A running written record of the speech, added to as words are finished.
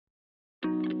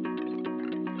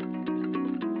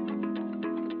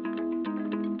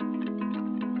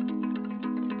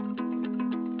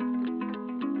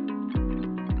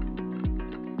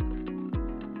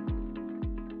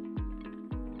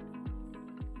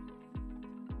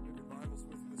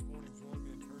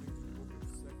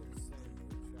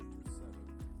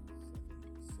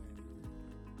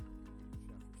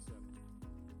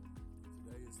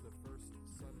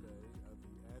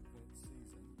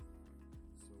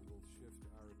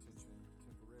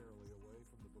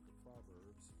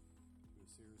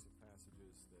series of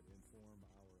passages that inform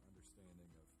our understanding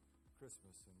of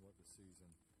Christmas and what the season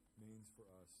means for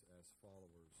us as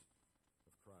followers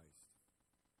of Christ.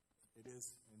 It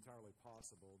is entirely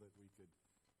possible that we could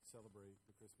celebrate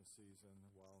the Christmas season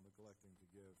while neglecting to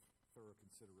give thorough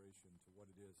consideration to what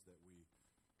it is that we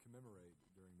commemorate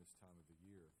during this time of the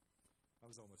year. I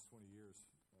was almost 20 years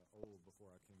old before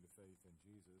I came to faith in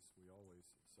Jesus. We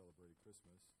always celebrated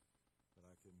Christmas, but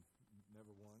I can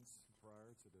never once,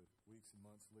 prior to the weeks and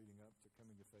months leading up to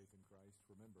coming to faith in Christ,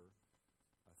 remember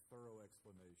a thorough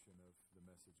explanation of the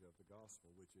message of the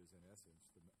gospel, which is in essence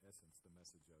the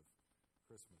message of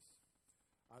Christmas.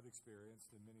 I've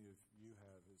experienced, and many of you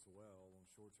have as well, on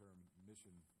short-term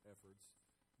mission efforts,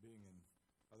 being in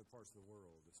other parts of the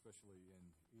world, especially in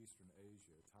Eastern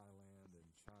Asia, Thailand, and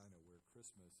China, where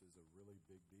Christmas is a really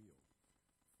big deal.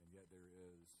 And yet there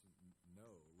is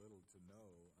little to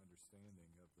no understanding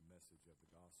of the message of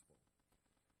the gospel.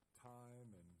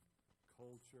 Time and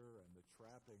culture and the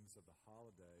trappings of the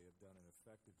holiday have done an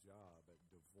effective job at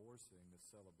divorcing the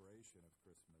celebration of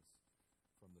Christmas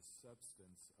from the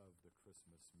substance of the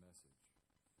Christmas message.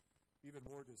 Even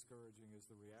more discouraging is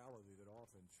the reality that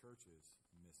often churches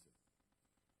miss it.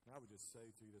 And I would just say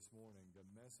to you this morning, the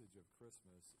message of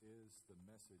Christmas is the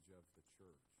message of the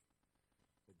church.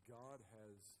 That God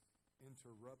has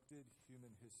interrupted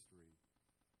human history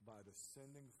by the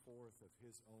sending forth of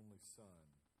His only Son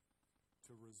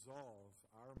to resolve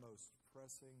our most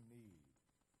pressing need,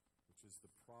 which is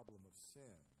the problem of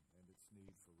sin and its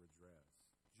need for redress.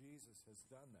 Jesus has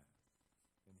done that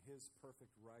in His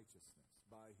perfect righteousness.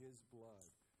 By His blood,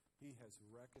 He has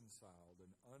reconciled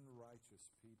an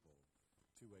unrighteous people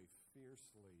to a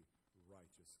fiercely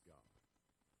righteous God.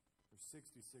 There's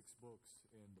 66 books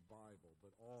in the Bible,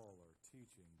 but all are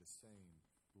teaching the same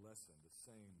lesson, the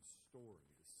same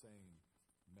story, the same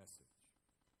message.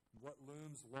 What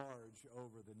looms large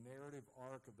over the narrative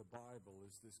arc of the Bible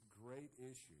is this great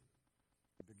issue.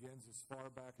 It begins as far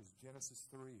back as Genesis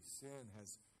 3. Sin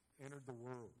has entered the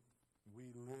world.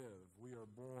 We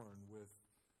are born with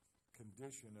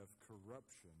condition of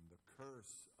corruption. The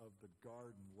curse of the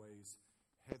garden weighs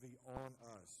heavy on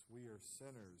us. We are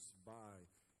sinners by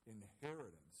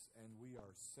inheritance, and we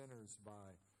are sinners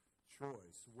by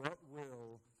choice. What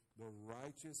will the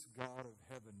righteous God of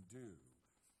heaven do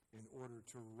in order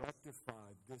to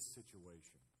rectify this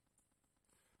situation?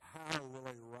 How will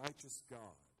a righteous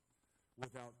God,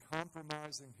 without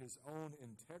compromising His own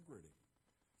integrity,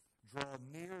 draw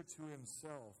near to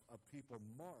Himself a people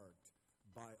marked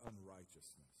by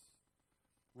unrighteousness?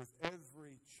 With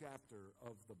every chapter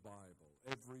of the Bible,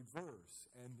 every verse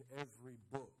and every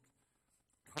book,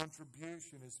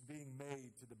 contribution is being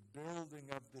made to the building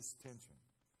of this tension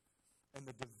and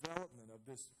the development of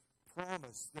this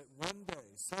promise that one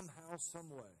day, somehow,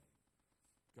 some way,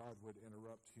 God would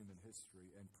interrupt human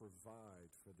history and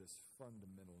provide for this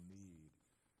fundamental need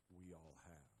we all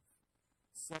have.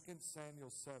 2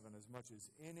 Samuel 7, as much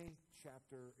as any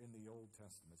chapter in the Old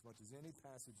Testament, as much as any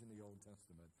passage in the Old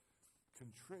Testament,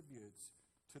 contributes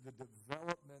to the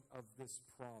development of this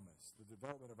promise, the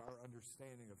development of our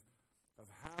understanding of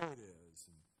how it is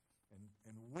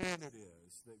and when it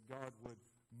is that God would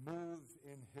move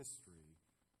in history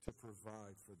to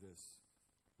provide for this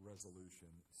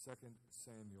resolution. 2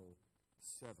 Samuel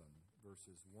 7,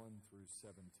 verses 1 through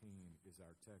 17 is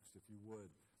our text. If you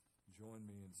would, join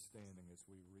me in standing as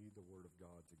we read the Word of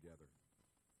God together.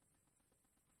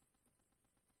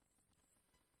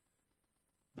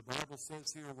 The Bible says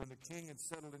here, when the king had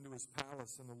settled into his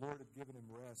palace and the Lord had given him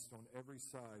rest on every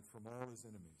side from all his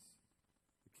enemies,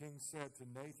 the king said to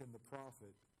Nathan the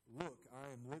prophet, "Look, I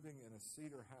am living in a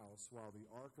cedar house while the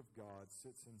ark of God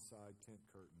sits inside tent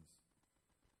curtains."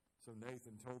 So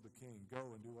Nathan told the king,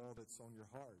 "Go and do all that's on your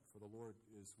heart, for the Lord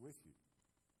is with you."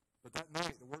 But that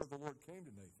night the word of the Lord came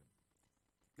to Nathan.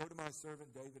 "Go to my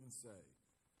servant David and say,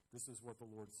 'This is what the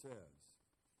Lord says.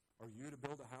 Are you to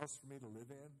build a house for me to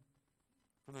live in?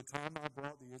 From the time I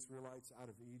brought the Israelites out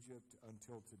of Egypt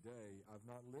until today, I've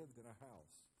not lived in a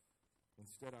house.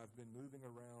 Instead, I've been moving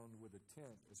around with a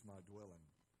tent as my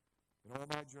dwelling. In all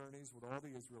my journeys with all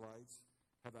the Israelites,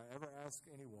 have I ever asked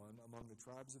anyone among the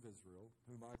tribes of Israel,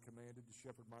 whom I commanded to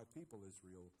shepherd my people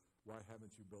Israel, why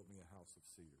haven't you built me a house of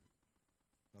cedar?'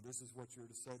 Now this is what you're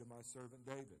to say to my servant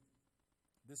David.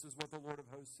 This is what the Lord of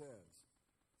hosts says.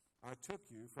 I took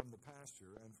you from the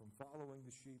pasture and from following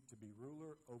the sheep to be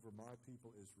ruler over my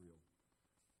people Israel.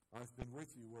 I've been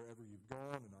with you wherever you've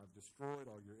gone, and I've destroyed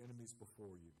all your enemies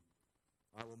before you.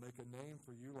 I will make a name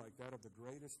for you like that of the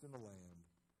greatest in the land.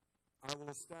 I will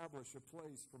establish a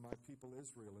place for my people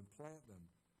Israel and plant them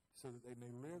so that they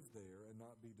may live there and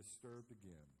not be disturbed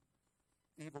again.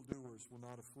 Evildoers will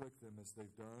not afflict them as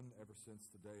they've done ever since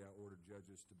the day I ordered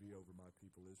judges to be over my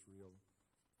people Israel.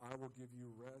 I will give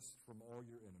you rest from all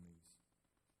your enemies.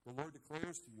 The Lord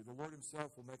declares to you, the Lord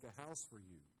himself will make a house for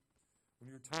you. When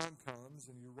your time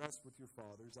comes and you rest with your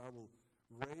fathers, I will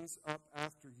raise up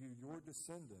after you your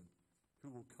descendant who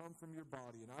will come from your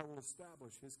body, and I will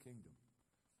establish his kingdom.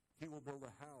 He will build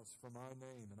a house for my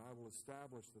name, and I will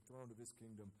establish the throne of his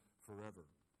kingdom forever.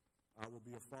 I will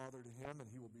be a father to him, and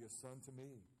he will be a son to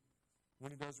me. When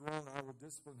he does wrong, I will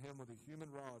discipline him with a human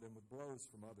rod and with blows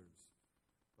from others.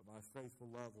 But my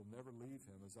faithful love will never leave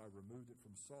him. As I removed it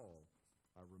from Saul,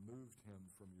 I removed him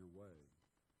from your way.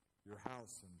 Your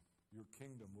house and your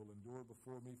kingdom will endure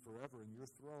before me forever, and your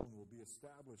throne will be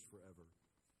established forever.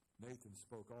 Nathan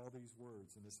spoke all these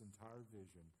words in this entire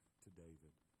vision to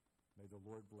David. May the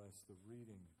Lord bless the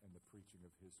reading and the preaching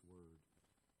of his word.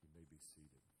 You may be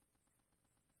seated.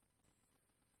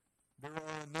 There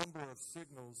are a number of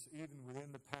signals, even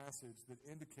within the passage, that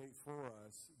indicate for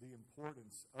us the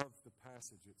importance of the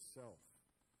passage itself.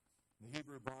 In the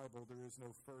Hebrew Bible, there is no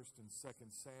 1st and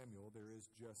 2nd Samuel. There is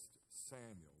just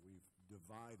Samuel. We've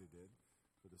divided it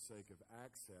for the sake of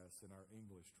access in our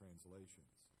English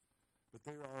translations. But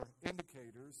there are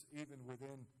indicators, even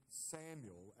within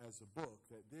Samuel as a book,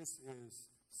 that this is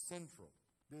central.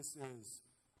 This is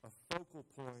a focal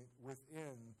point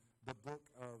within the book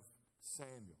of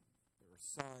Samuel. There are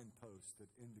signposts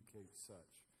that indicate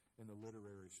such in the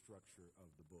literary structure of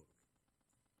the book.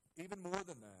 Even more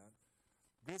than that,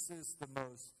 this is the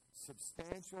most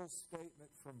substantial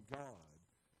statement from God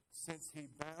since he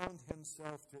bound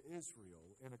himself to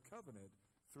Israel in a covenant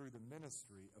through the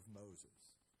ministry of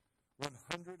Moses.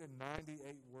 198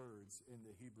 words in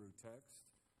the Hebrew text.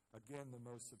 Again, the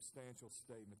most substantial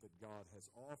statement that God has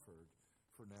offered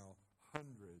for now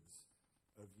hundreds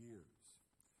of years.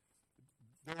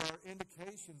 There are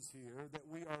indications here that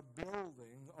we are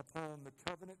building upon the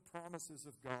covenant promises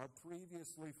of God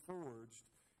previously forged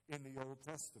in the Old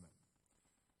Testament.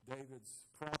 David's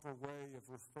proper way of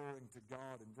referring to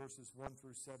God in verses 1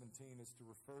 through 17 is to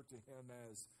refer to him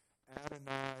as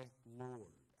Adonai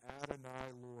Lord.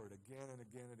 Adonai Lord, again and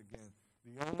again and again.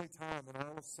 The only time in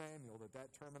all of Samuel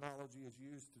that terminology is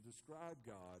used to describe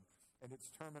God, and it's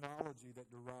terminology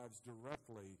that derives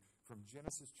directly from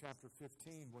Genesis chapter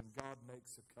 15 when God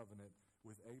makes a covenant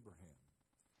with Abraham.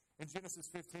 In Genesis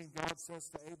 15, God says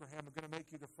to Abraham, I'm going to make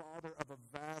you the father of a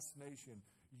vast nation.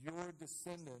 Your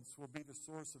descendants will be the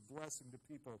source of blessing to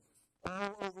people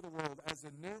all over the world, as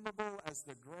innumerable as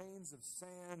the grains of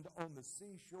sand on the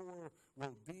seashore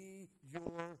will be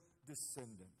your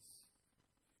descendants.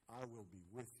 I will be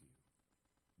with you,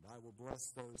 and I will bless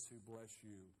those who bless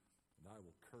you, and I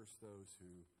will curse those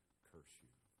who curse you.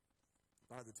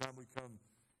 By the time we come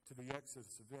to the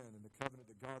Exodus event and the covenant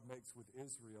that God makes with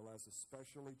Israel as a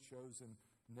specially chosen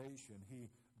nation, he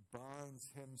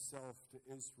binds himself to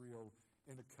Israel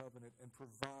in a covenant and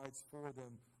provides for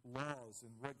them laws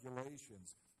and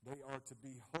regulations. They are to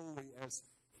be holy as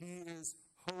he is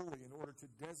holy in order to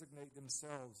designate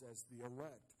themselves as the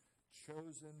elect,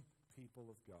 chosen people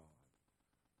of God.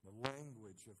 The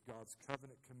language of God's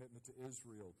covenant commitment to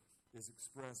Israel is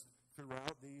expressed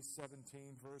throughout these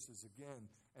 17 verses. Again,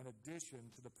 an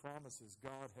addition to the promises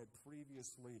God had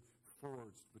previously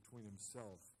forged between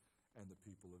himself and the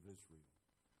people of Israel.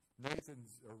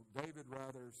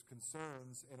 David's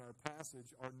concerns in our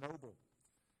passage are noble.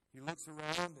 He looks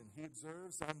around and he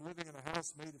observes, I'm living in a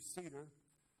house made of cedar,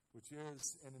 which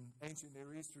is, in an ancient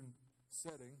Near Eastern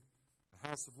setting, a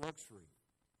house of luxury.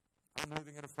 I'm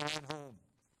living in a fine home.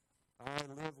 I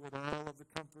live with all of the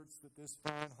comforts that this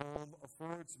fine home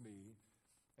affords me,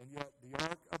 and yet the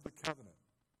Ark of the Covenant,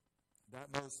 that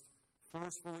most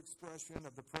forceful expression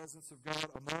of the presence of God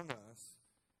among us,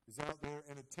 is out there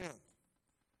in a tent.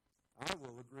 I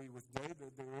will agree with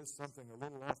David, there is something a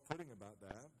little off-putting about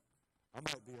that. I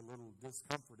might be a little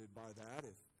discomforted by that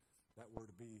if that were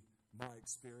to be my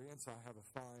experience. I have a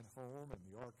fine home, and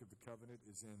the Ark of the Covenant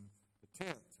is in the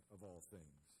tent, of all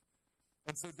things.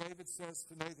 And so David says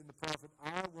to Nathan the prophet,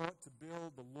 I want to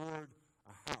build the Lord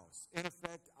a house. In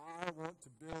effect, I want to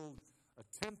build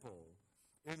a temple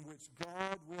in which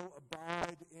God will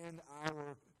abide in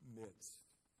our midst.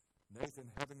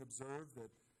 Nathan, having observed that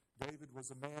David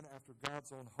was a man after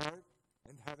God's own heart,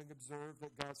 and having observed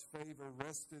that God's favor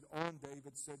rested on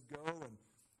David, said, Go and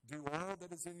do all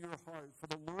that is in your heart, for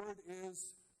the Lord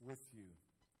is with you.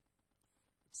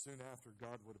 But soon after,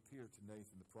 God would appear to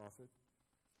Nathan the prophet,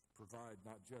 provide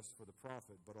not just for the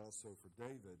prophet, but also for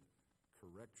David,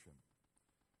 correction.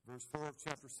 Verse 4 of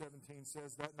chapter 17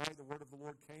 says, That night the word of the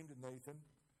Lord came to Nathan,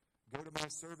 Go to my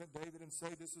servant David and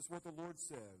say, This is what the Lord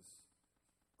says.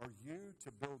 Are you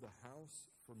to build a house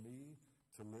for me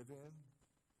to live in?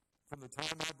 From the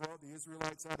time I brought the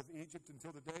Israelites out of Egypt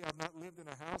until today, I've not lived in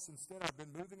a house. Instead, I've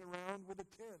been moving around with a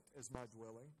tent as my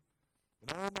dwelling. In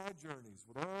all my journeys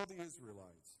with all the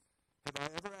Israelites, have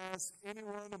I ever asked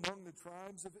anyone among the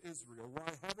tribes of Israel, why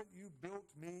haven't you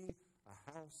built me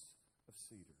a house of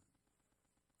cedar?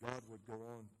 God would go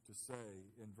on to say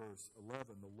in verse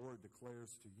 11, the Lord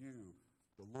declares to you,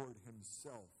 the Lord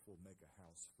himself will make a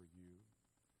house for you.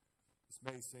 This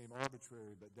may seem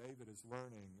arbitrary, but David is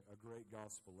learning a great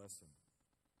gospel lesson.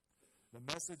 The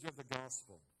message of the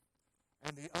gospel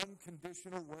and the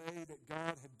unconditional way that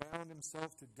God had bound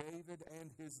himself to David and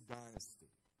his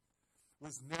dynasty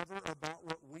was never about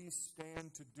what we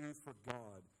stand to do for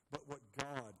God, but what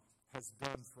God has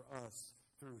done for us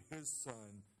through his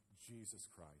Son, Jesus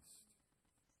Christ.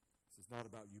 This is not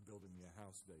about you building me a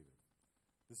house, David.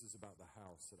 This is about the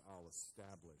house that I'll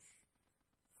establish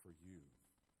for you.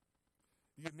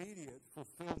 The immediate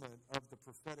fulfillment of the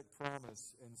prophetic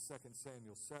promise in 2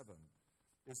 Samuel 7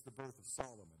 is the birth of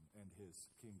Solomon and his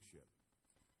kingship.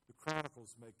 The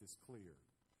Chronicles make this clear.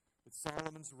 That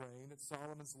Solomon's reign, that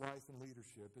Solomon's life and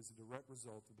leadership is a direct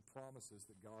result of the promises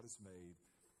that God has made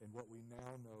in what we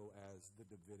now know as the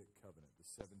Davidic covenant, the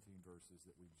 17 verses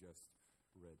that we just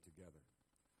read together.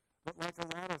 But like a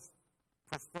lot of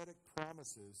prophetic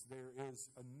promises, there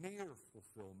is a near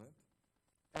fulfillment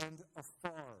and a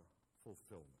far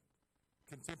fulfillment.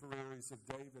 Contemporaries of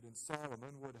David and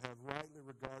Solomon would have rightly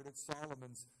regarded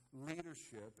Solomon's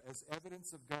leadership as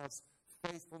evidence of God's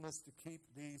faithfulness to keep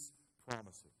these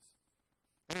promises.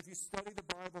 And if you study the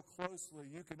Bible closely,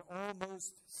 you can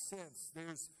almost sense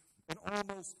there's an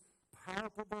almost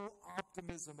palpable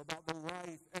optimism about the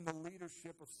life and the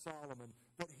leadership of Solomon,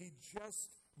 that he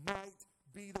just might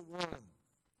be the one.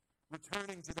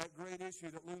 Returning to that great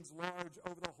issue that looms large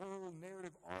over the whole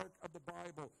narrative arc of the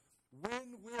Bible,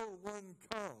 when will one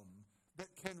come that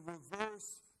can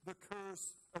reverse the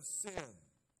curse of sin?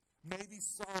 Maybe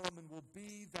Solomon will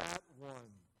be that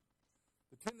one.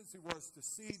 The tendency was to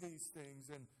see these things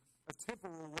in a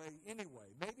temporal way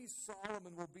anyway. Maybe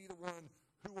Solomon will be the one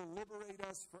who will liberate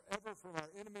us forever from our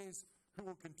enemies, who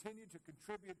will continue to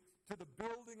contribute to the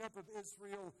building up of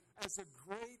Israel as a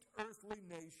great earthly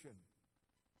nation.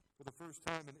 For the first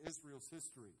time in Israel's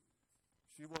history,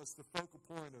 she was the focal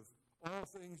point of all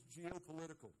things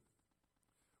geopolitical.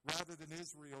 Rather than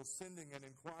Israel sending and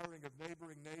inquiring of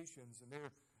neighboring nations and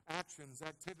their actions,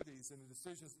 activities, and the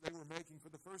decisions that they were making, for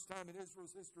the first time in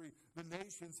Israel's history, the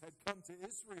nations had come to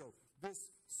Israel, this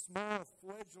small,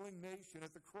 fledgling nation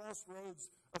at the crossroads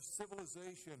of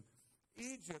civilization.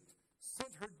 Egypt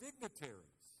sent her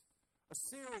dignitaries.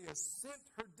 Assyria sent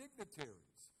her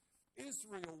dignitaries.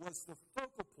 Israel was the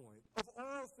focal point of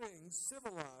all things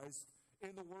civilized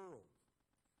in the world.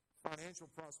 Financial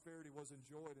prosperity was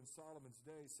enjoyed in Solomon's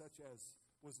day, such as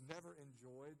was never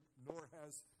enjoyed, nor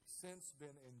has since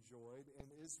been enjoyed in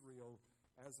Israel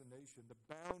as a nation. The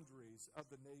boundaries of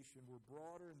the nation were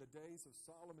broader in the days of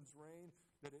Solomon's reign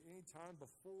than at any time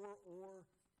before or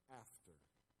after.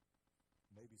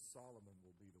 Maybe Solomon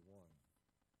will be the one.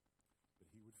 But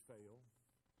he would fail,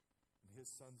 and his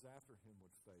sons after him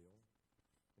would fail.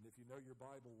 And if you know your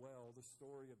Bible well, the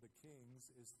story of the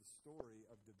kings is the story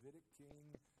of Davidic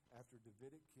king after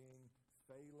Davidic king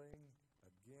failing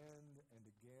again and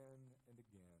again and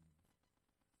again.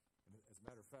 And as a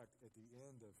matter of fact, at the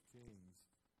end of Kings,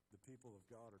 the people of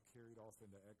God are carried off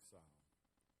into exile.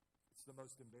 It's the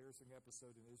most embarrassing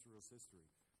episode in Israel's history.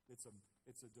 It's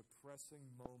a depressing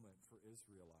moment for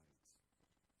Israelites.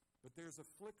 But there's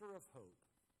a flicker of hope.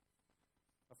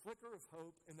 A flicker of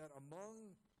hope in that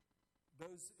among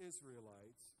those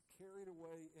Israelites carried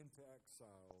away into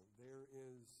exile, there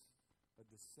is a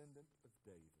descendant of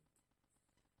David.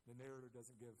 The narrator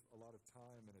doesn't give a lot of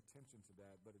time and attention to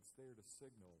that, but it's there to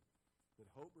signal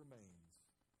that hope remains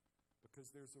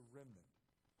because there's a remnant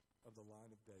of the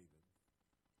line of David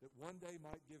that one day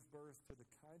might give birth to the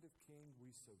kind of king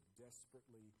we so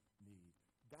desperately need.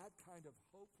 That kind of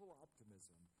hopeful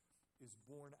optimism is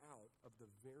born out of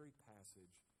the very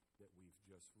passage that we've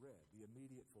just read, the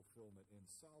immediate fulfillment in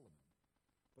Solomon.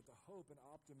 But the hope and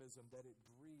optimism that it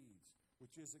breeds,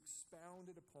 which is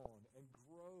expounded upon and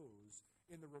grows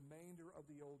in the remainder of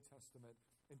the Old Testament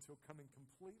until coming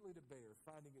completely to bear,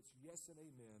 finding its yes and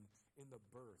amen in the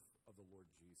birth of the Lord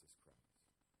Jesus Christ.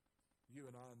 You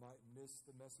and I might miss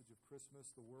the message of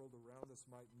Christmas. The world around us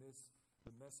might miss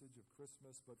the message of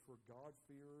Christmas, but for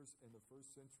God-fearers in the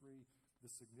first century,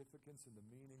 the significance and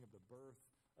the meaning of the birth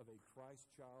of a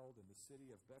Christ child in the city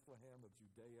of Bethlehem of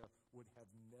Judea would have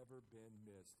never been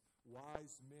missed.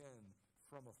 Wise men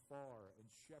from afar, and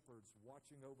shepherds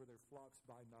watching over their flocks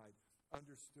by night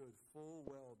understood full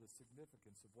well the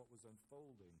significance of what was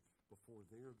unfolding before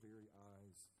their very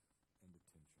eyes and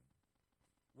attention.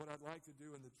 What I'd like to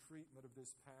do in the treatment of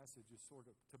this passage is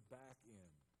sort of to back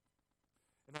in.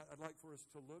 And I'd like for us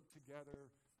to look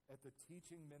together at the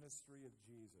teaching ministry of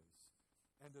Jesus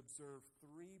and observe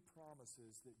three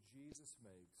promises that Jesus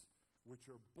makes, which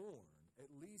are born,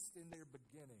 at least in their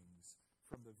beginnings,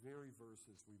 from the very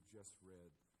verses we've just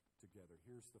read together.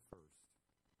 Here's the first.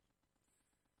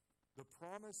 The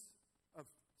promise of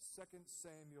 2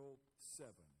 Samuel 7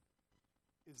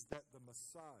 is that the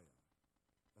Messiah,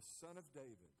 a son of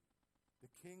David,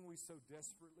 the king we so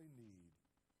desperately need,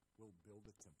 will build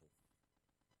a temple.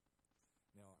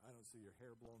 Now, I don't see your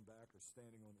hair blown back or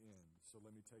standing on end, so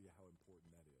let me tell you how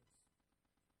important that is.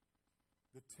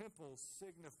 The temple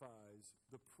signifies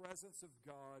the presence of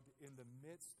God in the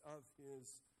midst of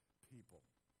his people.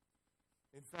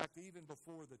 In fact, even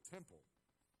before the temple,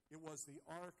 it was the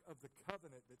Ark of the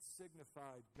Covenant that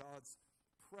signified God's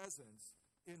presence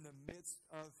in the midst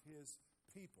of his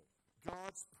people.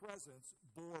 God's presence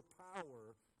bore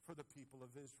power for the people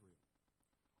of Israel.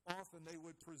 Often they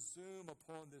would presume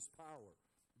upon this power.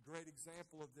 A great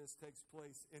example of this takes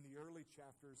place in the early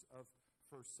chapters of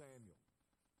 1 Samuel.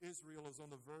 Israel is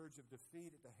on the verge of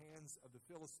defeat at the hands of the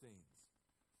Philistines.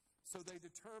 So they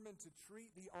determined to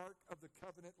treat the Ark of the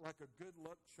Covenant like a good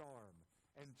luck charm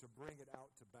and to bring it out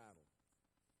to battle.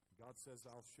 God says,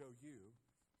 I'll show you,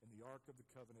 and the Ark of the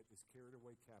Covenant is carried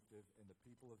away captive, and the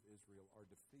people of Israel are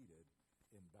defeated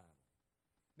in battle.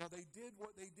 Now they did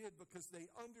what they did because they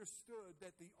understood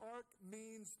that the Ark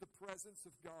means the presence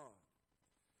of God.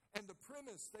 And the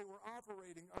premise they were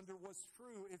operating under was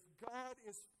true. If God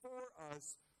is for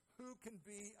us, who can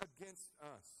be against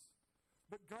us?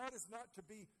 But God is not to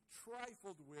be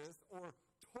trifled with or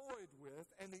toyed with,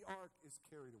 and the ark is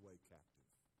carried away captive.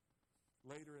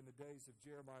 Later in the days of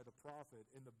Jeremiah the prophet,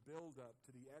 in the build-up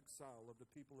to the exile of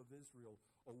the people of Israel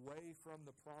away from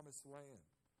the promised land,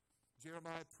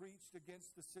 Jeremiah preached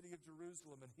against the city of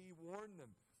Jerusalem, and he warned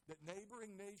them that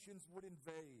neighboring nations would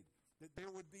invade, that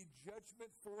there would be judgment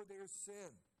for their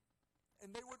sin. And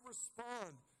they would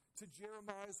respond to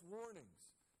Jeremiah's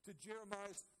warnings, to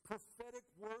Jeremiah's prophetic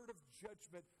word of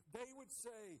judgment. They would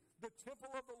say, the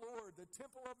temple of the Lord, the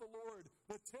temple of the Lord,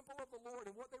 the temple of the Lord.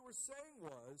 And what they were saying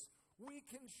was, we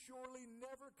can surely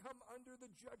never come under the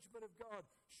judgment of God.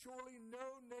 Surely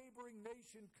no neighboring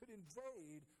nation could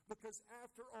invade because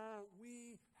after all,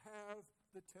 we have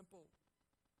the temple.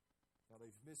 Now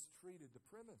they've mistreated the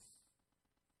premise,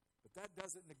 but that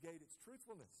doesn't negate its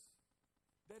truthfulness.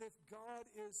 That if God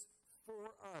is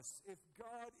for us, if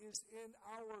God is in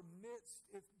our midst,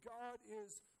 if God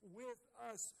is with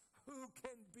us, who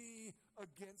can be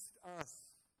against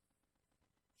us?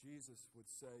 Jesus would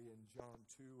say in John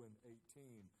 2 and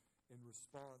 18, in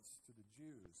response to the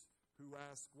Jews who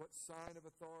ask, what sign of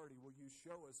authority will you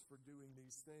show us for doing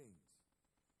these things?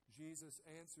 Jesus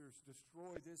answers,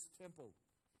 destroy this temple,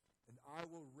 and I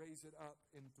will raise it up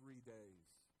in 3 days.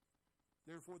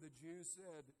 Therefore the Jews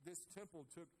said, this temple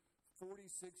took 46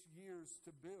 years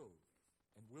to build,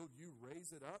 and will you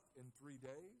raise it up in 3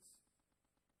 days?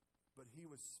 But he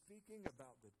was speaking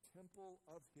about the temple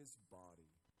of his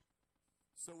body.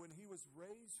 So when he was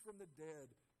raised from the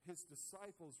dead, his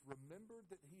disciples remembered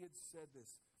that he had said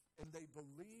this, and they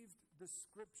believed the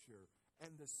scripture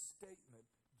and the statement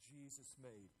Jesus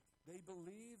made. They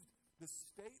believed the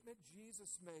statement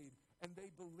Jesus made, and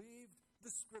they believed the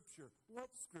scripture.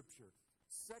 What scripture?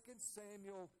 2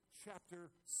 Samuel chapter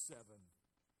 7.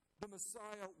 The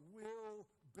Messiah will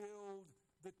build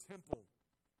the temple.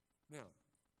 Now,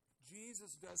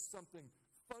 Jesus does something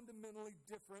fundamentally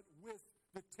different with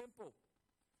the temple.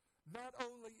 Not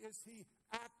only is he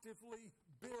actively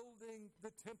building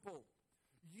the temple,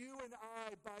 you and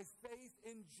I, by faith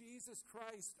in Jesus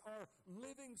Christ, are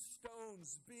living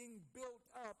stones being built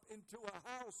up into a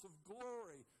house of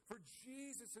glory for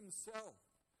Jesus himself.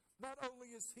 Not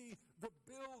only is he the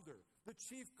builder, the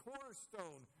chief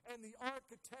cornerstone, and the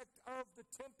architect of the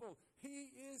temple,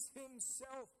 he is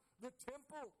himself the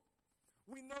temple.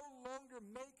 We no longer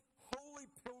make holy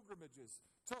pilgrimages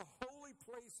to holy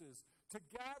places to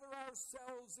gather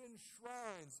ourselves in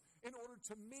shrines in order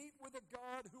to meet with a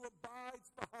God who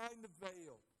abides behind the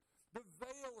veil. The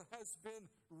veil has been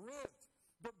rent.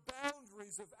 The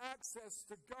boundaries of access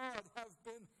to God have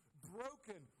been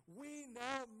broken. We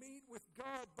now meet with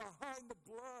God behind the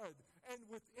blood and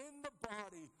within the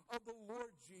body of the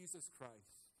Lord Jesus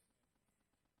Christ.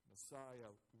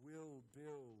 Messiah will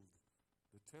build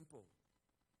the temple.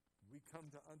 We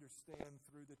come to understand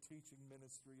through the teaching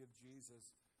ministry of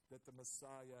Jesus that the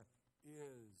Messiah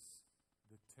is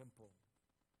the temple.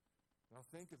 Now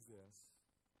think of this.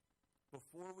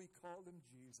 Before we called him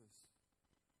Jesus,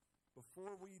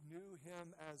 before we knew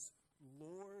him as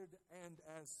Lord and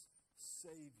as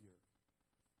Savior,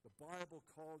 the Bible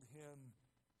called him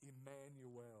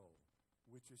Emmanuel,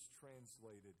 which is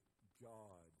translated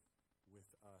God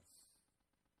with us.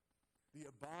 The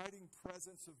abiding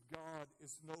presence of God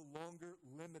is no longer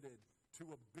limited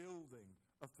to a building,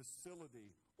 a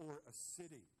facility, or a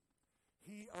city.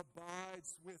 He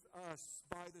abides with us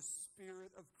by the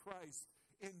Spirit of Christ,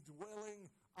 indwelling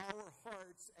our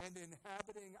hearts and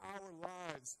inhabiting our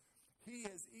lives. He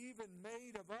has even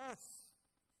made of us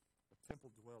a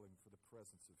temple dwelling for the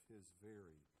presence of his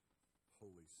very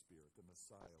Holy Spirit. The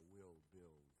Messiah will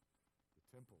build the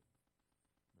temple.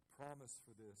 The promise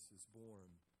for this is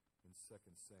born in 2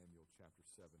 Samuel chapter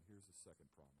 7. Here's the second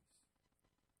promise.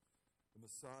 The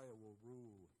Messiah will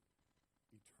rule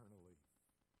eternally.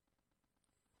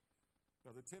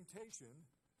 Now, the temptation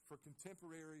for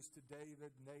contemporaries to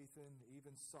David, Nathan,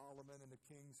 even Solomon, and the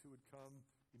kings who would come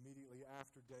immediately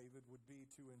after David would be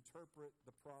to interpret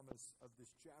the promise of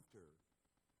this chapter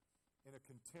in a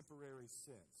contemporary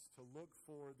sense, to look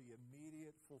for the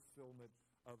immediate fulfillment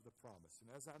of the promise. And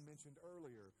as I mentioned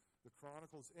earlier, the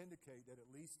Chronicles indicate that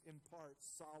at least in part,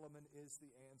 Solomon is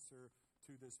the answer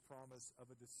to this promise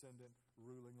of a descendant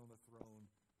ruling on the throne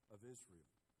of Israel.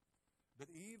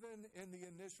 But even in the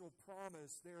initial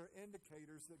promise, there are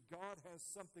indicators that God has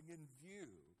something in view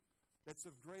that's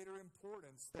of greater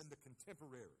importance than the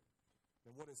contemporary,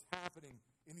 than what is happening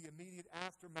in the immediate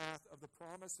aftermath of the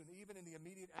promise and even in the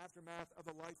immediate aftermath of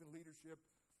the life and leadership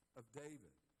of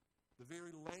David. The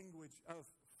very language of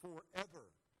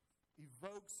forever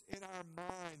evokes in our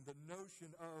mind the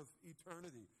notion of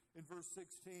eternity. In verse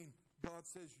 16, God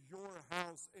says, "Your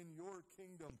house and your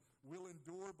kingdom will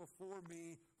endure before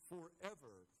me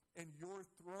forever, and your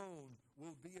throne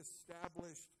will be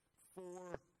established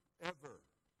forever."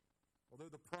 Although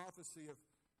the prophecy of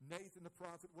Nathan the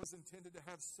prophet was intended to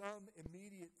have some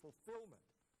immediate fulfillment,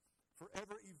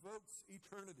 forever evokes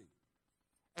eternity.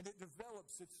 And it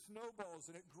develops, it snowballs,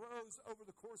 and it grows over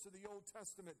the course of the Old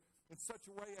Testament in such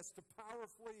a way as to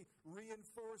powerfully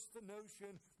reinforce the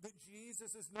notion that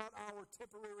Jesus is not our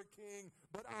temporary king,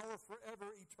 but our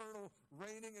forever eternal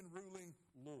reigning and ruling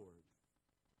Lord.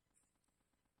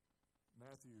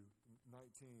 Matthew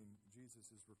 19,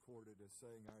 Jesus is recorded as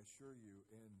saying, "I assure you,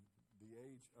 in the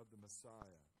age of the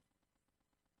Messiah,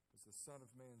 as the Son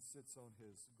of Man sits on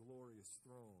his glorious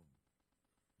throne,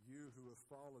 you who have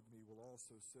followed me will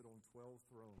also sit on 12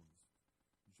 thrones,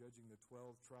 judging the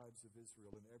 12 tribes of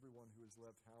Israel, and everyone who has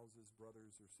left houses,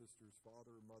 brothers or sisters,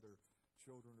 father or mother,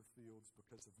 children or fields,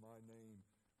 because of my name,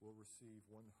 will receive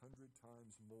 100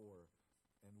 times more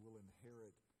and will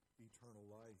inherit eternal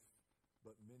life.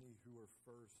 But many who are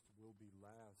first will be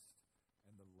last,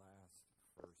 and the last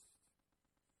first."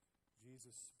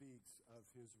 Jesus speaks of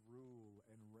his rule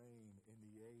and reign in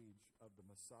the age of the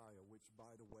Messiah, which,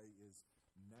 by the way, is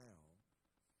now.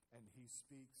 And he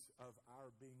speaks of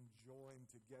our being joined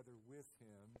together with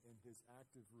him in his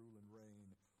active rule and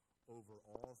reign over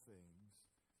all things.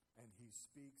 And he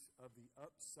speaks of the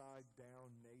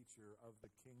upside-down nature of the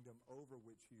kingdom over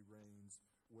which he reigns,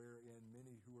 wherein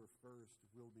many who are first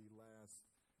will be last,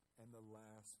 and the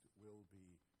last will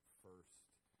be first.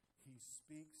 He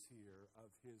speaks here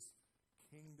of his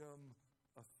kingdom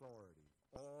authority.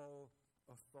 All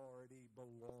authority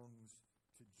belongs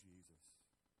to Jesus.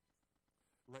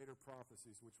 Later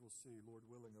prophecies, which we'll see, Lord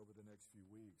willing, over the next few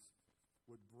weeks,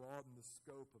 would broaden the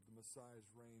scope of the Messiah's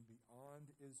reign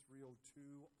beyond Israel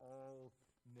to all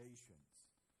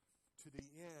nations, to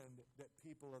the end that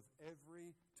people of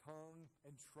every tongue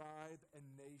and tribe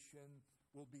and nation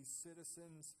will be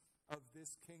citizens of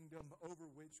this kingdom over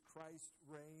which Christ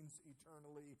reigns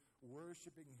eternally,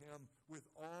 worshiping him with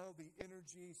all the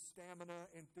energy, stamina,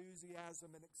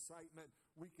 enthusiasm, and excitement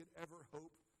we could ever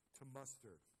hope to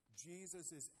muster.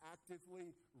 Jesus is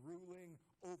actively ruling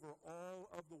over all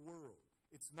of the world.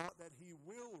 It's not that he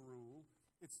will rule.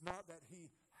 It's not that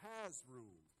he has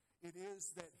ruled. It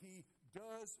is that he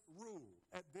does rule.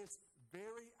 At this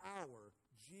very hour,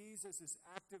 Jesus is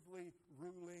actively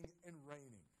ruling and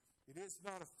reigning. It is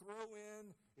not a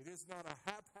throw-in. It is not a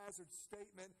haphazard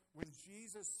statement. When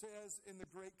Jesus says in the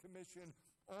Great Commission,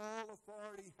 "All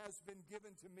authority has been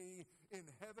given to me in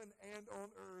heaven and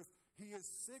on earth," he is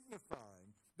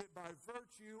signifying that by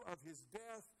virtue of his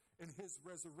death and his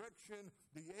resurrection,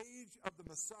 the age of the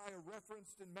Messiah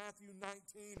referenced in Matthew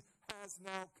 19 has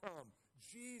now come.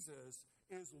 Jesus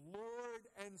is Lord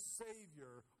and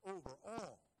Savior over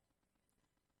all.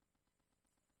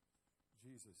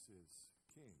 Jesus is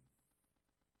King.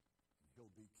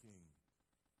 be king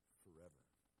forever.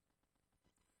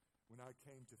 When I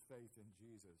came to faith in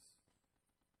Jesus,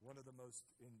 one of the most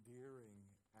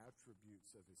endearing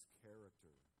attributes of his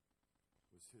character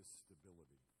was his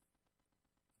stability.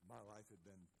 My life had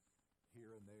been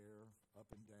here and there,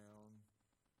 up and down.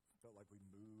 Felt like we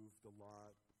moved a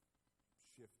lot,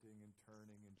 shifting and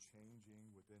turning and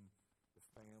changing within the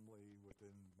family,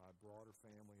 within my broader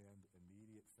family and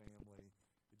immediate family.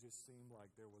 It just seemed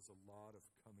like there was a lot of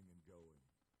coming and going.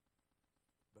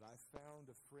 But I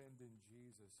found a friend in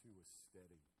Jesus who was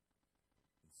steady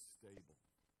and stable.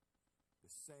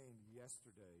 The same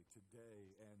yesterday,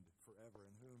 today, and forever,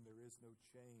 in whom there is no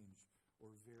change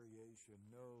or variation,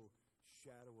 no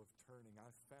shadow of turning.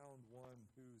 I found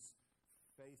one whose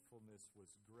faithfulness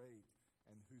was great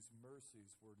and whose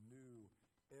mercies were new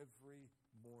every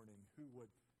morning, who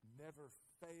would never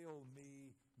fail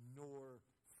me nor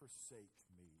forsake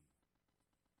me.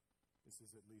 This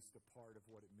is at least a part of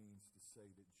what it means to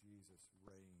say that Jesus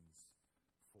reigns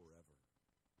forever.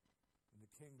 In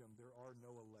the kingdom, there are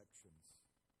no elections.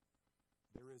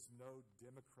 There is no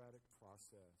democratic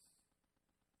process.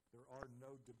 There are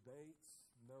no debates,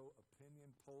 no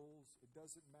opinion polls. It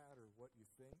doesn't matter what you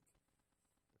think,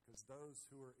 because those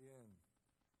who are in,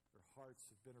 their hearts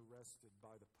have been arrested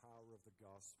by the power of the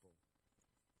gospel,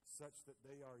 such that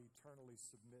they are eternally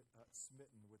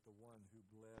smitten with the one who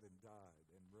bled and died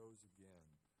and rose again,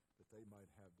 that they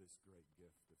might have this great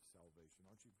gift of salvation.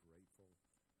 Aren't you grateful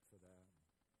for that?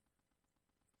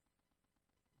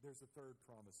 There's a third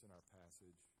promise in our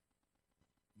passage,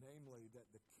 namely that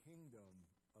the kingdom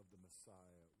of the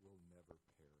Messiah will never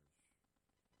perish.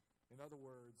 In other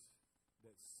words,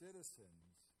 that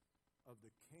citizens of the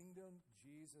kingdom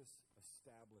Jesus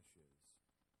establishes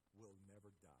will never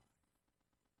die.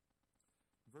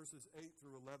 Verses 8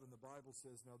 through 11, the Bible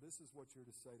says, "Now this is what you're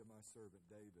to say to my servant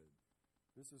David.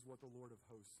 This is what the Lord of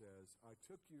hosts says. I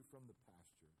took you from the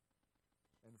pasture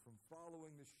and from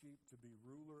following the sheep to be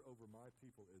ruler over my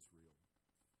people Israel.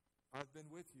 I've been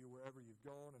with you wherever you've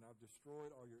gone, and I've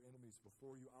destroyed all your enemies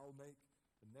before you. I'll make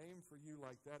a name for you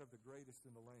like that of the greatest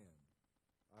in the land.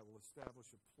 I will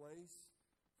establish a place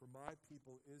for my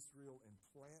people Israel and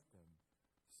plant them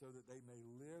so that they may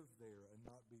live there and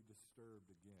not be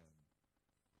disturbed again.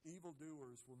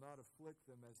 Evildoers will not afflict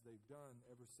them as they've done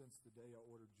ever since the day I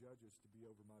ordered judges to be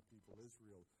over my people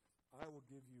Israel. I will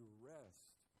give you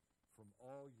rest from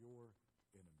all your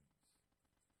enemies."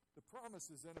 The promise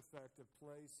is, in effect, a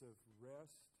place of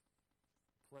rest,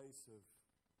 a place of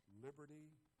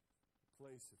liberty, a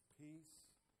place of peace,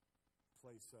 a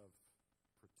place of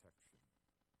protection.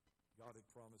 God had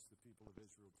promised the people of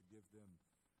Israel to give them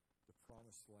the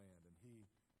promised land, and he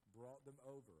brought them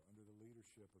over under the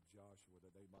leadership of Joshua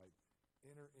that they might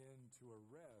enter into a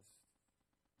rest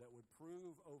that would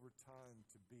prove over time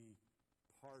to be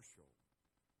partial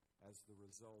as the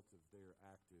result of their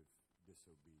active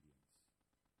disobedience.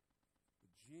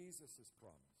 But Jesus has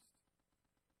promised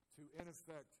to, in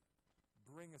effect,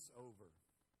 bring us over,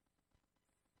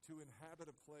 to inhabit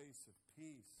a place of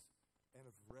peace and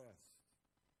of rest,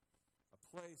 a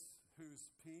place whose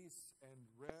peace and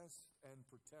rest and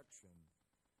protection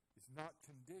is not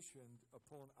conditioned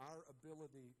upon our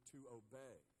ability to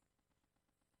obey,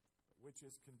 but which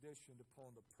is conditioned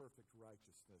upon the perfect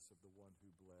righteousness of the one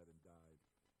who bled and died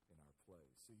in our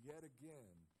place. So yet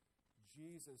again,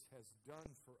 Jesus has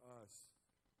done for us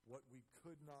what we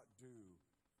could not do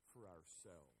for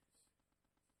ourselves.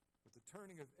 With the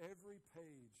turning of every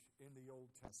page in the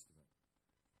Old Testament,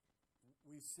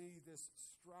 we see this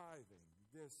striving,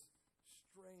 this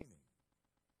straining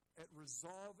at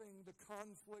resolving the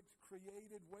conflict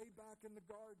created way back in the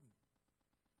garden.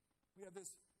 We have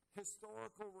this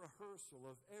historical rehearsal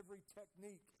of every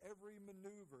technique, every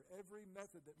maneuver, every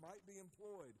method that might be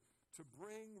employed to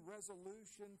bring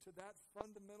resolution to that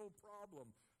fundamental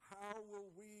problem. How will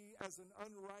we as an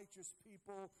unrighteous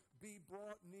people be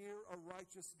brought near a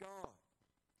righteous God?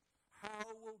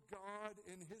 How will God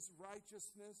in his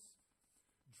righteousness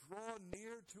draw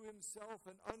near to himself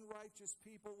an unrighteous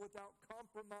people without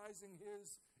compromising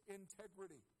his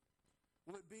integrity?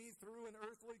 Will it be through an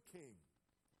earthly king?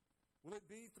 Will it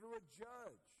be through a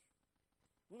judge?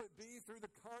 Will it be through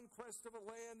the conquest of a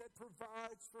land that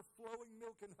provides for flowing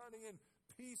milk and honey and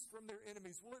peace from their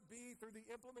enemies? Will it be through the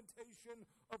implementation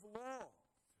of law?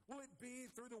 Will it be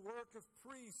through the work of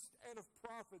priests and of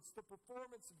prophets, the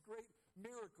performance of great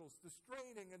miracles, the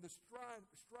straining and the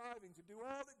striving to do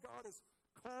all that God has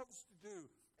called us to do?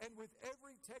 And with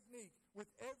every technique,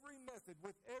 with every method,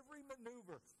 with every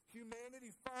maneuver,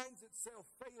 humanity finds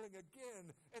itself failing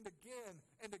again and again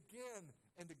and again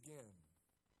and again.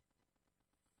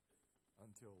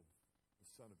 Until the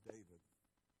Son of David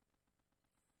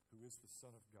who is the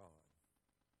Son of God,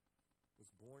 was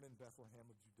born in Bethlehem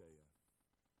of Judea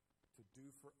to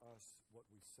do for us what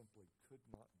we simply could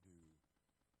not do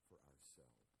for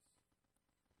ourselves.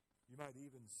 You might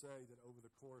even say that over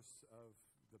the course of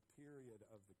the period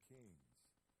of the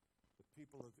kings, the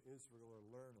people of Israel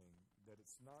are learning that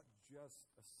it's not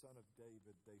just a son of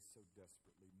David they so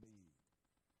desperately need,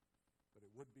 but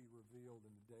it would be revealed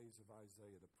in the days of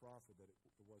Isaiah the prophet that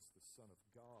it was the Son of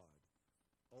God,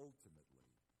 ultimately,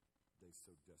 they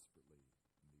so desperately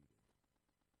needed.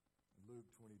 In Luke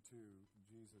 22,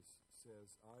 Jesus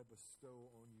says, I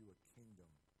bestow on you a kingdom,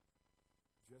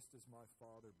 just as my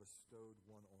Father bestowed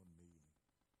one on me.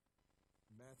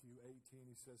 In Matthew 18,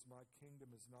 he says, my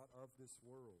kingdom is not of this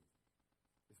world.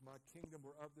 If my kingdom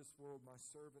were of this world, my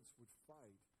servants would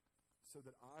fight so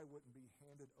that I wouldn't be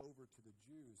handed over to the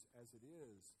Jews. As it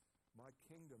is, my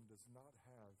kingdom does not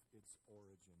have its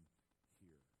origin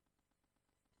here.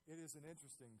 It is an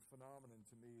interesting phenomenon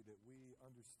to me that we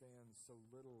understand so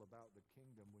little about the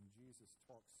kingdom when Jesus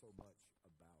talks so much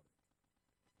about it.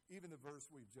 Even the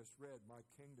verse we've just read, my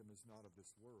kingdom is not of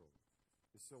this world,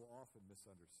 is so often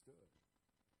misunderstood.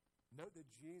 Note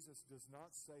that Jesus does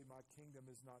not say my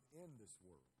kingdom is not in this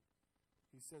world.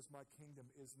 He says my kingdom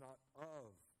is not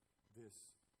of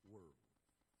this world.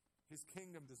 His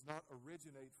kingdom does not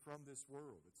originate from this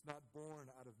world. It's not born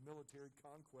out of military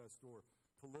conquest or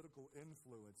political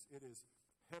influence. It is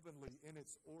heavenly in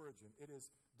its origin. It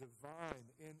is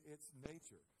divine in its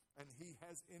nature. And he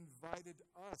has invited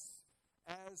us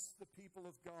as the people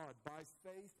of God by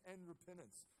faith and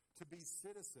repentance to be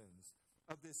citizens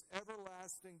of this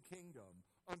everlasting kingdom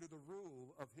under the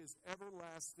rule of his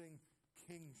everlasting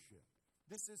kingship.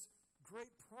 This is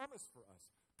great promise for us.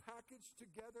 Packaged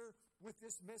together with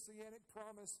this messianic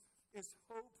promise is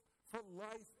hope for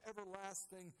life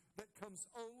everlasting that comes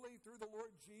only through the Lord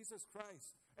Jesus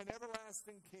Christ, an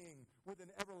everlasting king with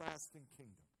an everlasting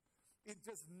kingdom. It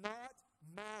does not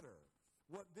matter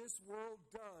what this world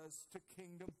does to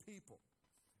kingdom people.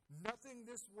 Nothing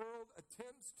this world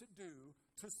attempts to do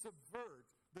to subvert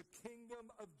the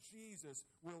kingdom of Jesus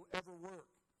will ever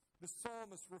work. The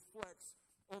psalmist reflects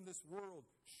on this world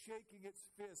shaking its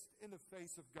fist in the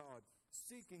face of God,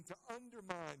 seeking to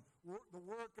undermine the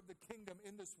work of the kingdom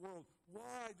in this world.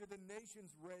 Why do the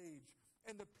nations rage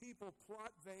and the people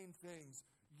plot vain things?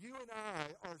 You and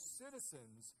I are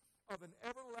citizens of an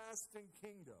everlasting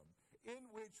kingdom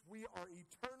in which we are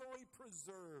eternally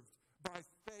preserved by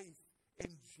faith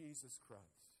in Jesus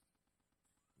Christ.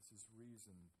 This is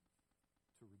reason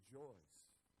to rejoice.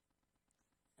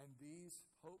 And these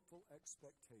hopeful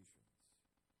expectations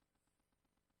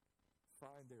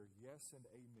find their yes and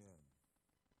amen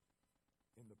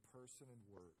in the person and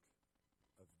work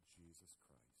of Jesus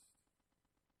Christ.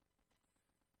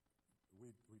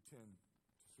 We tend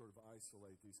to sort of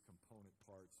isolate these component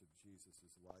parts of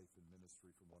Jesus' life and ministry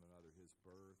from one another. His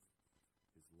birth,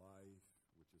 his life,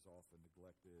 which is often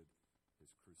neglected,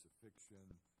 his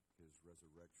crucifixion, his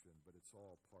resurrection, but it's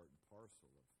all part and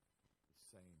parcel of the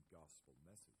same gospel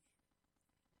message.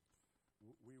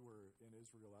 We were in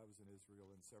Israel, I was in Israel,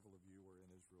 and several of you were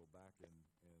in Israel back in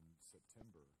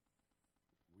September.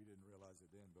 We didn't realize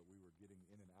it then, but we were getting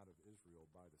in and out of Israel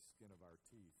by the skin of our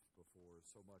teeth before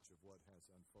so much of what has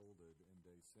unfolded in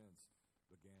days since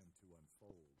began to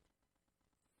unfold.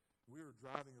 We were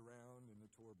driving around in the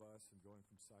tour bus and going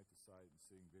from site to site and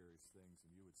seeing various things,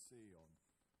 and you would see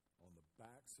on the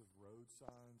backs of road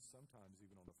signs, sometimes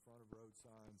even on the front of road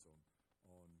signs, on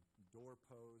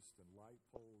doorposts and light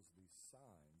poles, these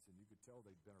signs, and you could tell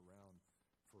they'd been around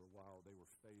for a while. They were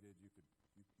faded. You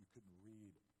couldn't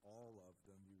read all of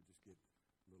them. You would just get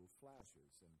little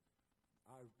flashes. And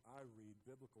I read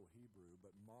biblical Hebrew,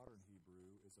 but modern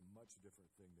Hebrew is a much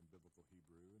different thing than biblical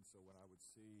Hebrew. And so when I would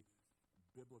see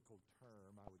biblical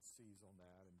term, I would seize on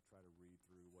that and try to read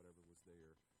through whatever was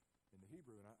there in the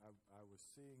Hebrew. And I was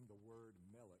seeing the word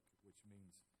Melech, which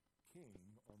means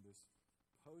king, on this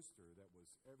poster that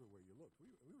was everywhere you looked.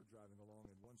 We were driving along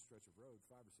in one stretch of road,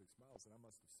 5 or 6 miles, and I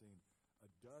must have seen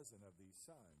a dozen of these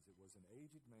signs. It was an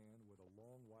aged man with a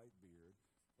long white beard,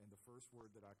 and the first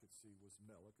word that I could see was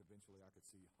Melech. Eventually I could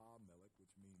see Ha-Melech,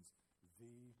 which means the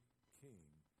king.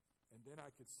 And then I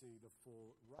could see the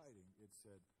full writing. It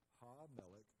said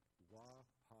Ha-Melech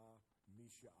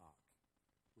Wa-Ha-Mishaach,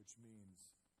 which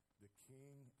means the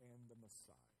king and the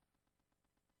Messiah.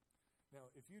 Now,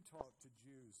 if you talk to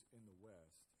Jews in the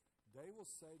West, they will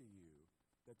say to you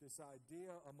that this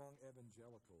idea among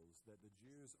evangelicals that the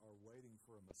Jews are waiting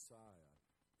for a Messiah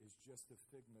is just a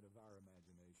figment of our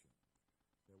imagination,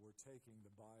 that we're taking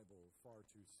the Bible far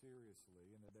too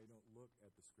seriously and that they don't look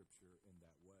at the Scripture in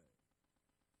that way.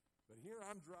 But here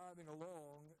I'm driving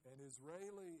along an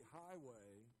Israeli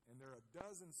highway, and there are a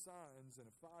dozen signs in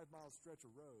a 5-mile stretch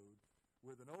of road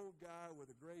with an old guy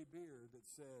with a gray beard that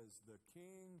says, "The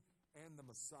King and the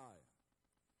Messiah."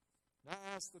 Now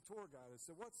I asked the tour guide, I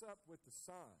said, "What's up with the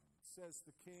sign? It says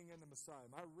the King and the Messiah.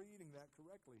 Am I reading that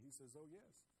correctly?" He says, "Oh,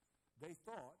 yes." They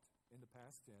thought, in the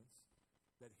past tense,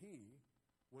 that he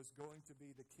was going to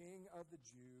be the King of the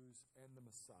Jews and the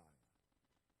Messiah.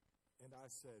 And I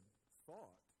said,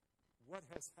 "Thought? What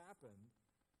has happened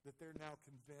that they're now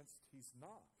convinced he's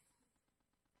not?"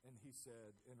 And he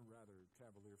said, in a rather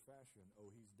cavalier fashion, "Oh,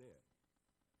 he's dead."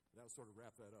 That would sort of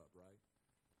wrap that up, right?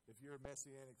 If your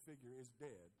messianic figure is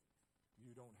dead,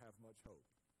 you don't have much hope.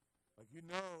 Like, you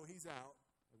know he's out.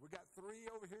 We got 3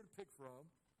 over here to pick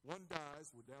from. 1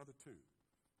 dies, we're down to 2.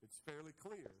 It's fairly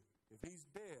clear. If he's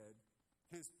dead,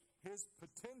 his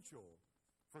potential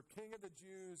for King of the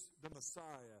Jews, the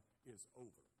Messiah, is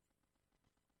over.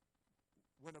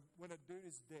 When a dude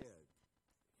is dead,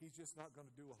 he's just not going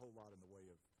to do a whole lot in the way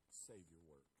of Savior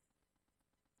work.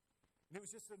 And it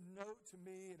was just a note to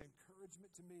me, an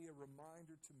encouragement to me, a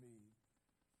reminder to me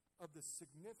of the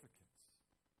significance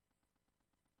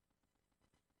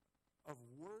of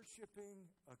worshiping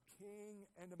a King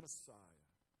and a Messiah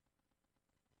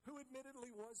who admittedly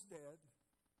was dead,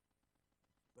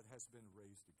 but has been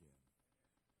raised again.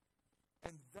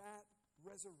 And that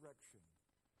resurrection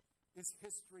is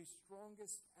history's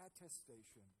strongest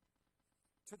attestation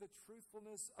to the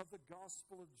truthfulness of the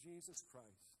gospel of Jesus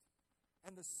Christ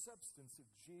and the substance of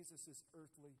Jesus'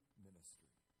 earthly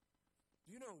ministry.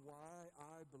 Do you know why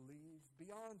I believe?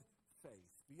 Beyond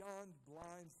faith, beyond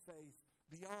blind faith,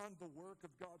 beyond the work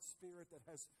of God's Spirit that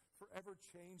has forever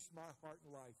changed my heart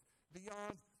and life,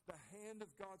 beyond the hand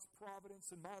of God's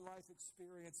providence in my life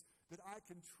experience that I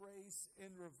can trace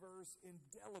in reverse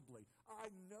indelibly.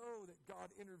 I know that God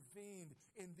intervened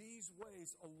in these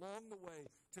ways along the way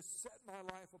to set my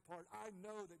life apart. I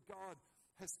know that God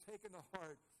has taken the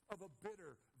heart of a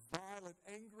bitter, violent,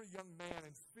 angry young man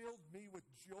and filled me with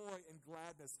joy and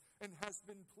gladness and has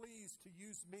been pleased to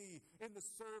use me in the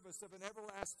service of an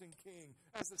everlasting King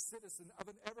as a citizen of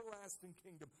an everlasting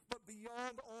kingdom. But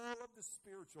beyond all of the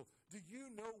spiritual, do you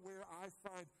know where I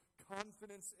find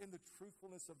confidence in the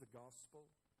truthfulness of the gospel?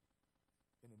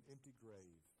 In an empty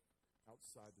grave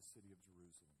outside the city of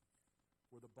Jerusalem,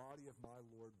 where the body of my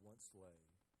Lord once lay,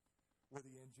 where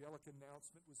the angelic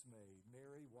announcement was made,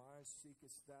 "Mary, why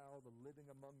seekest thou the living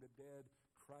among the dead?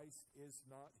 Christ is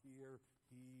not here,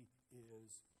 he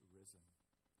is risen."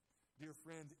 Dear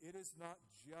friend, it is not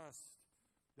just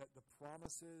that the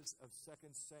promises of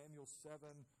 2 Samuel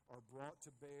 7 are brought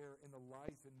to bear in the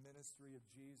life and ministry of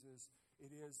Jesus.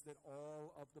 It is that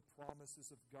all of the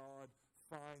promises of God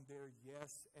find their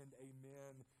yes and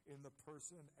amen in the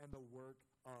person and the work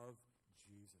of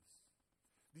Jesus.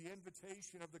 The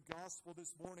invitation of the gospel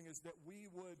this morning is that we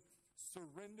would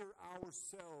surrender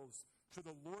ourselves to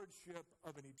the lordship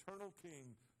of an eternal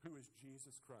King who is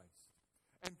Jesus Christ,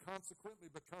 and consequently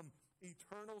become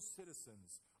eternal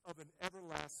citizens of an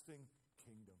everlasting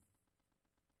kingdom.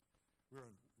 We're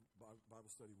in Bible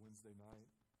study Wednesday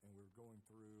night, and we're going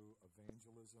through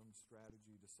evangelism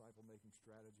strategy, disciple-making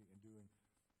strategy, and doing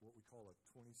what we call a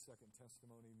 20-second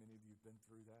testimony. Many of you have been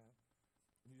through that.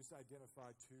 And you just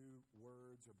identify 2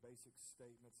 words or basic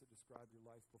statements that describe your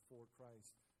life before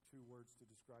Christ, 2 words to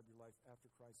describe your life after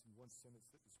Christ, and 1 sentence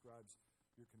that describes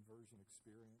your conversion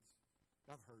experience.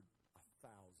 I've heard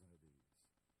 1,000 of these.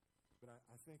 But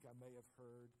I think I may have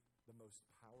heard the most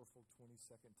powerful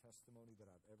 20-second testimony that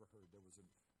I've ever heard. There was an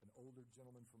older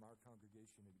gentleman from our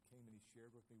congregation, and he came and he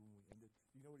shared with me when we ended.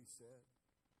 You know what he said?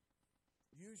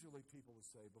 Usually people would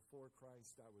say, before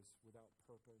Christ I was without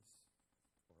purpose,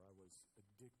 or I was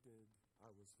addicted, I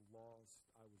was lost,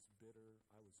 I was bitter,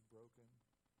 I was broken.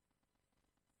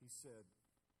 He said,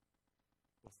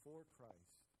 before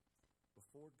Christ,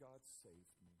 before God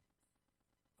saved me,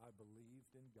 I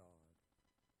believed in God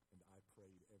and I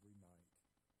prayed every night.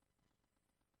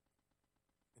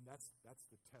 And that's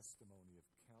the testimony of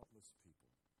countless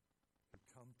people who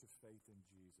come to faith in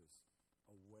Jesus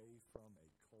away from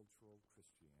a cultural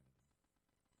Christianity.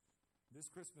 This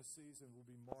Christmas season will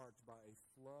be marked by a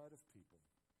flood of people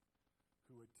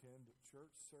who attend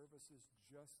church services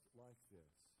just like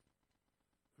this,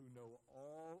 who know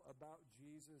all about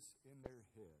Jesus in their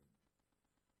head,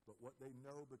 but what they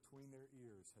know between their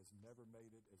ears has never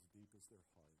made it as deep as their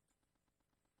heart.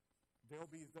 There'll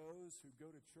be those who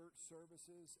go to church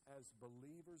services as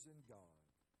believers in God,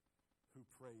 who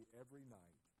pray every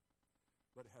night,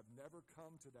 but have never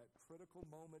come to that critical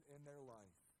moment in their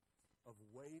life of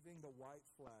waving the white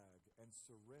flag and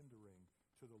surrendering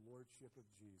to the lordship of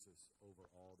Jesus over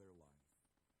all their life.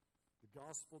 The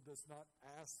gospel does not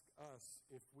ask us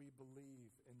if we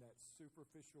believe in that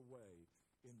superficial way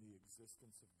in the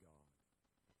existence of God.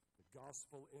 The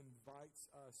gospel invites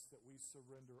us that we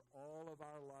surrender all of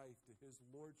our life to his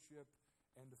lordship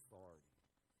and authority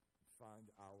and find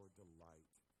our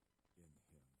delight in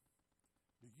him.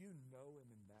 Do you know him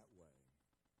in that way?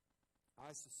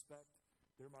 I suspect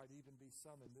there might even be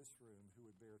some in this room who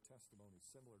would bear testimony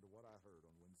similar to what I heard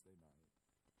on Wednesday night.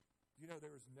 You know,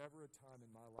 there was never a time in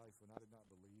my life when I did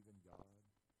not believe in God.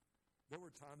 There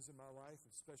were times in my life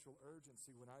of special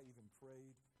urgency when I even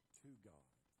prayed to God.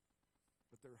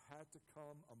 But there had to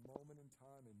come a moment in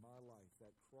time in my life,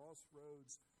 that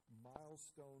crossroads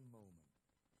milestone moment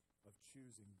of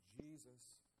choosing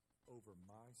Jesus over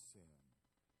my sin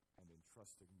and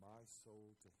entrusting my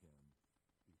soul to him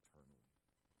eternally.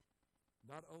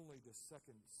 Not only does 2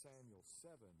 Samuel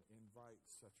 7 invite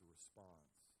such a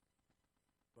response,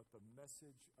 but the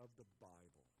message of the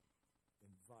Bible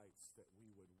invites that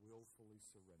we would willfully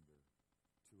surrender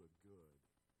to a good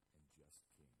and just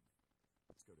King.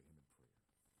 Let's go to him in prayer.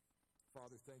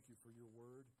 Father, thank you for your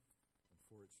word and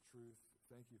for its truth.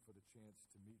 Thank you for the chance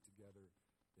to meet together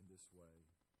in this way.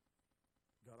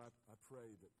 God, I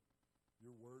pray that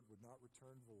your word would not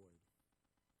return void,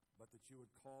 but that you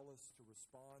would call us to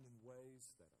respond in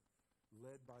ways that are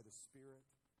led by the Spirit,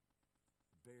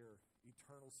 bear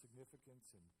eternal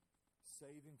significance and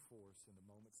saving force in the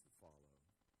moments that follow.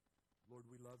 Lord,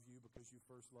 we love you because you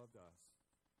first loved us.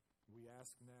 We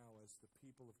ask now as the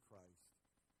people of Christ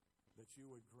that you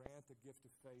would grant the gift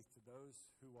of faith to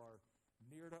those who are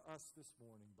near to us this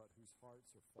morning but whose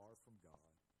hearts are far from God.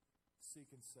 Seek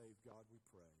and save, God, we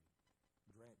pray.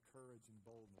 Grant courage and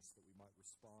boldness that we might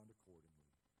respond accordingly.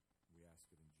 We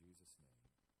ask it in Jesus' name.